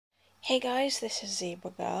Hey guys, this is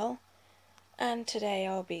Zebra Girl, and today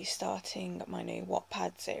I'll be starting my new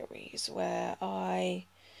Wattpad series where I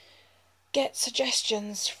get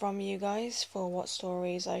suggestions from you guys for what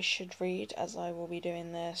stories I should read, as I will be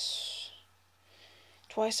doing this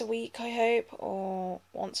twice a week, I hope, or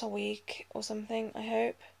once a week or something, I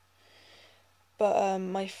hope. But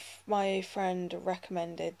my friend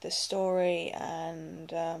recommended this story,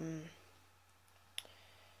 and well,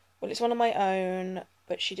 it's one of my own,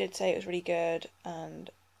 but she did say it was really good and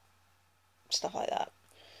stuff like that.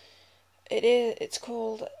 It's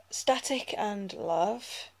called Static and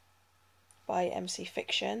Love by MC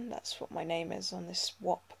Fiction. That's what my name is on this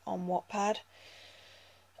on Wattpad.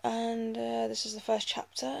 And this is the first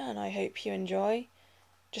chapter, and I hope you enjoy.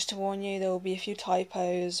 Just to warn you, there will be a few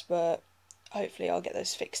typos, but hopefully I'll get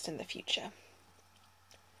those fixed in the future.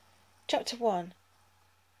 Chapter 1.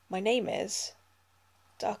 My name is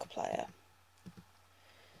Darkiplier.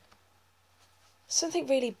 Something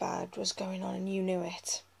really bad was going on and you knew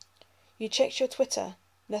it. You checked your Twitter,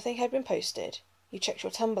 nothing had been posted. You checked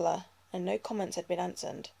your Tumblr, and no comments had been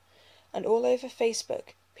answered. And all over Facebook,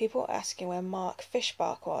 people were asking where Mark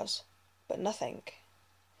Fishbark was, but nothing.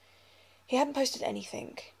 He hadn't posted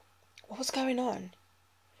anything. What was going on?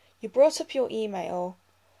 You brought up your email,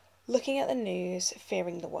 looking at the news,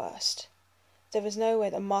 fearing the worst. There was no way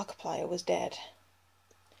that Markiplier was dead.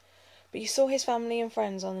 But you saw his family and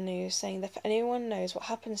friends on the news saying that if anyone knows what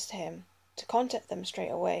happens to him, to contact them straight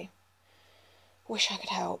away. Wish I could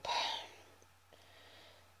help.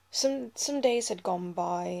 Some days had gone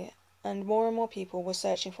by, and more people were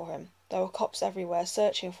searching for him. There were cops everywhere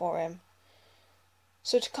searching for him.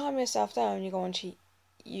 So to calm yourself down, you go onto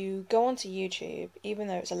YouTube, even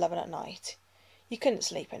though it's 11 at night. You couldn't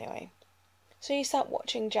sleep anyway. So you sat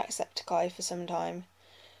watching Jacksepticeye for some time.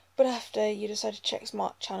 But after, you decided to check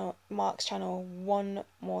Mark's channel one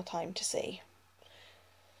more time to see.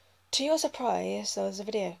 To your surprise, there was a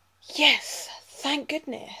video. Yes! Thank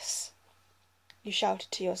goodness! You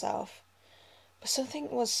shouted to yourself. But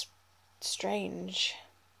something was strange.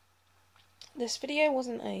 This video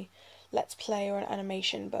wasn't a let's play or an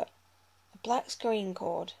animation, but a black screen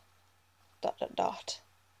called ...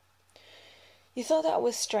 You thought that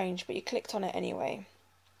was strange, but you clicked on it anyway.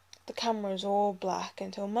 The camera was all black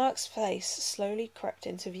until Mark's face slowly crept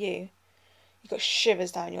into view. You got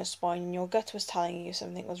shivers down your spine and your gut was telling you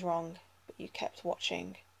something was wrong, but you kept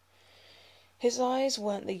watching. His eyes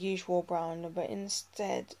weren't the usual brown, but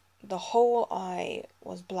instead the whole eye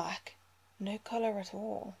was black, no colour at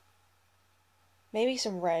all. Maybe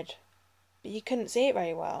some red, but you couldn't see it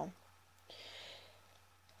very well.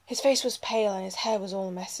 His face was pale and his hair was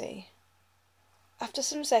all messy. After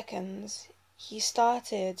some seconds, he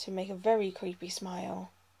started to make a very creepy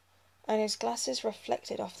smile, and his glasses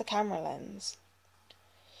reflected off the camera lens.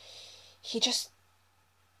 He just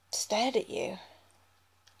stared at you.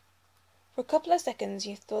 For a couple of seconds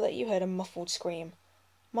you thought that you heard a muffled scream.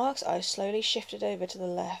 Mark's eyes slowly shifted over to the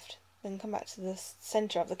left, then come back to the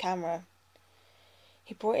centre of the camera.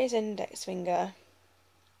 He brought his index finger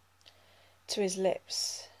to his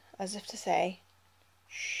lips, as if to say,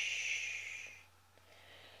 shh.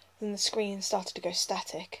 Then the screen started to go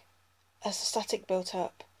static. As the static built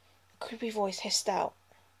up, a creepy voice hissed out.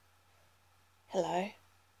 Hello,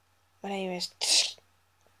 my name is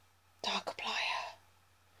Darkiplier.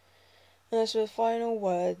 And those were the final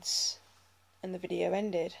words, and the video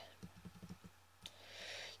ended.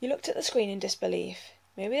 You looked at the screen in disbelief.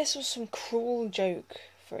 Maybe this was some cruel joke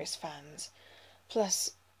for his fans.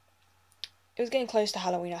 Plus, it was getting close to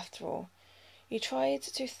Halloween after all. You tried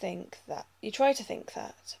to think that,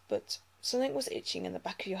 but something was itching in the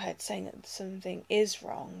back of your head saying that something is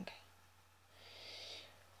wrong.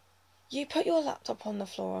 You put your laptop on the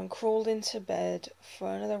floor and crawled into bed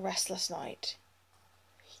for another restless night.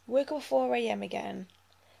 You woke up at 4 AM again,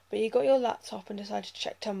 but you got your laptop and decided to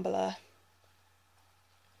check Tumblr.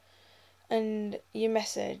 And you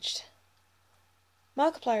messaged,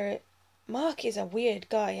 Markiplier, Mark is a weird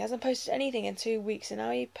guy. He hasn't posted anything in 2 weeks, and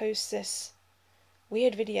now he posts this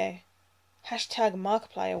weird video. Hashtag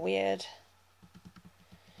Markiplier weird.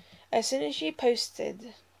 As soon as you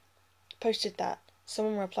posted that,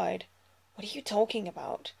 someone replied, what are you talking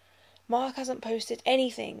about? Mark hasn't posted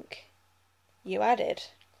anything. You added,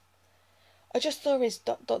 I just saw his ...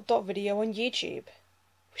 video on YouTube.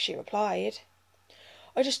 She replied,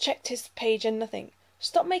 I just checked his page and nothing.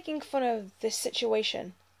 Stop making fun of this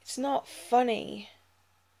situation. It's not funny.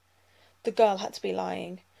 The girl had to be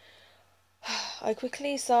lying. I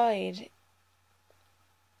quickly signed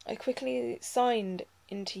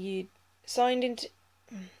into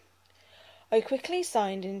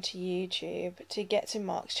YouTube to get to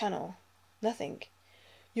Mark's channel. Nothing.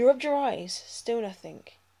 You rubbed your eyes. Still nothing.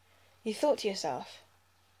 You thought to yourself,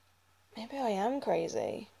 maybe I am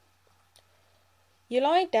crazy. You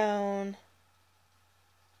lied down.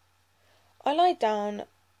 I lied down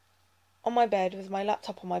on my bed with my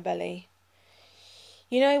laptop on my belly.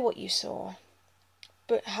 You know what you saw.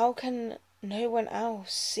 But how can no one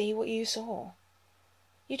else see what you saw?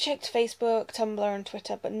 You checked Facebook, Tumblr and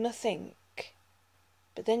Twitter, but nothing.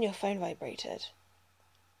 But then your phone vibrated.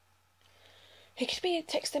 Who could be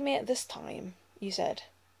texting me at this time? You said.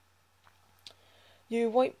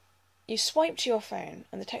 You swiped your phone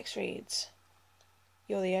and the text reads,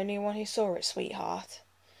 "You're the only one who saw it, sweetheart.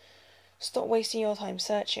 Stop wasting your time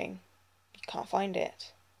searching. You can't find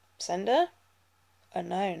it. Sender?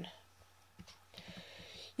 Unknown."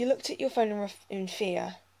 You looked at your phone in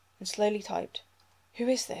fear and slowly typed, "Who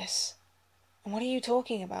is this? And what are you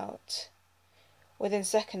talking about?" Within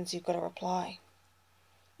seconds you've got a reply.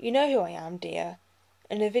 "You know who I am, dear,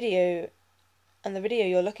 and the video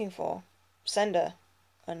you're looking for. Sender,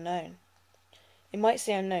 unknown." It might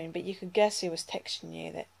say unknown, but you could guess who was texting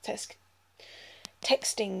you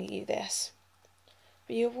this.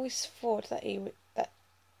 But you always thought that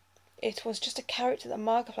it was just a character that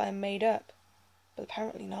Markiplier made up, but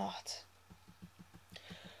apparently not.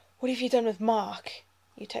 "What have you done with Mark?"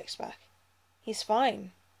 You text back. "He's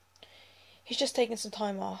fine. He's just taking some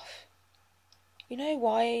time off. You know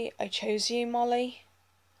why I chose you, Molly?"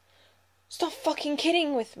 "Stop fucking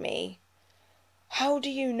kidding with me! How do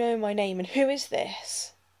you know my name and who is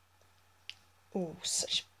this?" Ooh,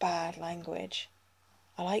 such bad language.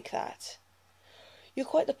 I like that. You're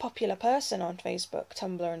quite the popular person on Facebook,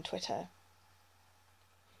 Tumblr and Twitter.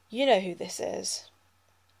 You know who this is.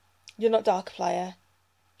 You're not Darkiplier.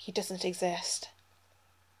 He doesn't exist.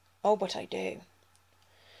 Oh, but I do.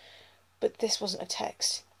 But this wasn't a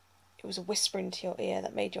text. It was a whisper into your ear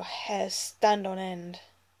that made your hair stand on end.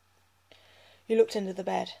 You looked under the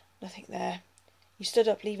bed. Nothing there. You stood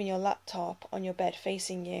up, leaving your laptop on your bed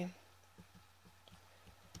facing you.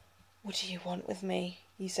 "What do you want with me?"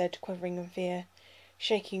 you said, quivering in fear,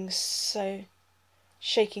 shaking so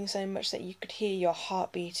much that you could hear your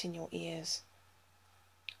heartbeat in your ears.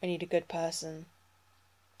 "I need a good person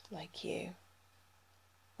like you."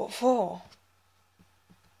 "What for?"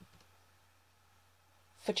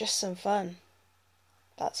 "For just some fun.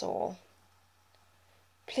 That's all.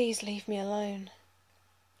 Please leave me alone."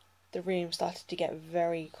 The room started to get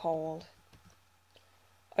very cold.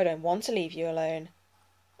 "I don't want to leave you alone.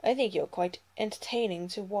 I think you're quite entertaining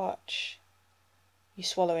to watch." You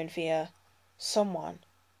swallow in fear. Someone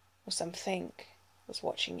or something was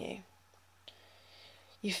watching you.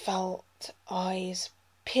 You felt eyes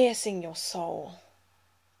piercing your soul.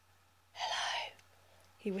 "Hello,"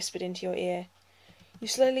 he whispered into your ear. You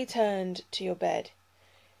slowly turned to your bed.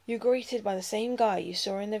 You were greeted by the same guy you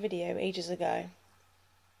saw in the video ages ago.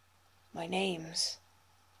 "My name's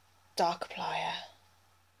Darkiplier,"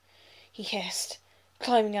 he hissed,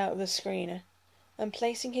 climbing out of the screen and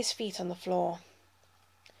placing his feet on the floor.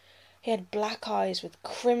 He had black eyes with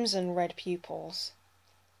crimson red pupils,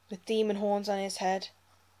 with demon horns on his head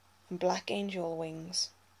and black angel wings.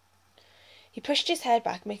 He pushed his head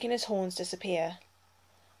back, making his horns disappear,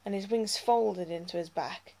 and his wings folded into his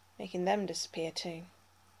back, making them disappear too.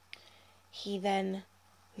 He then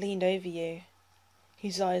leaned over you,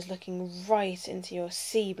 his eyes looking right into your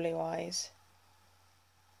sea blue eyes.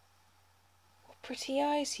 "What pretty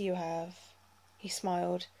eyes you have," he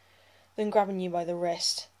smiled, then grabbing you by the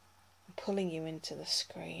wrist and pulling you into the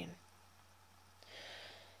screen.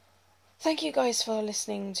 Thank you guys for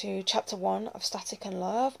listening to Chapter 1 of Static and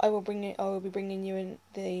Love. I will be bringing you in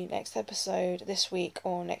the next episode this week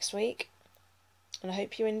or next week, and I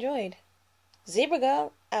hope you enjoyed. Zebra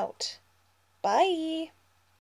Girl out. Bye.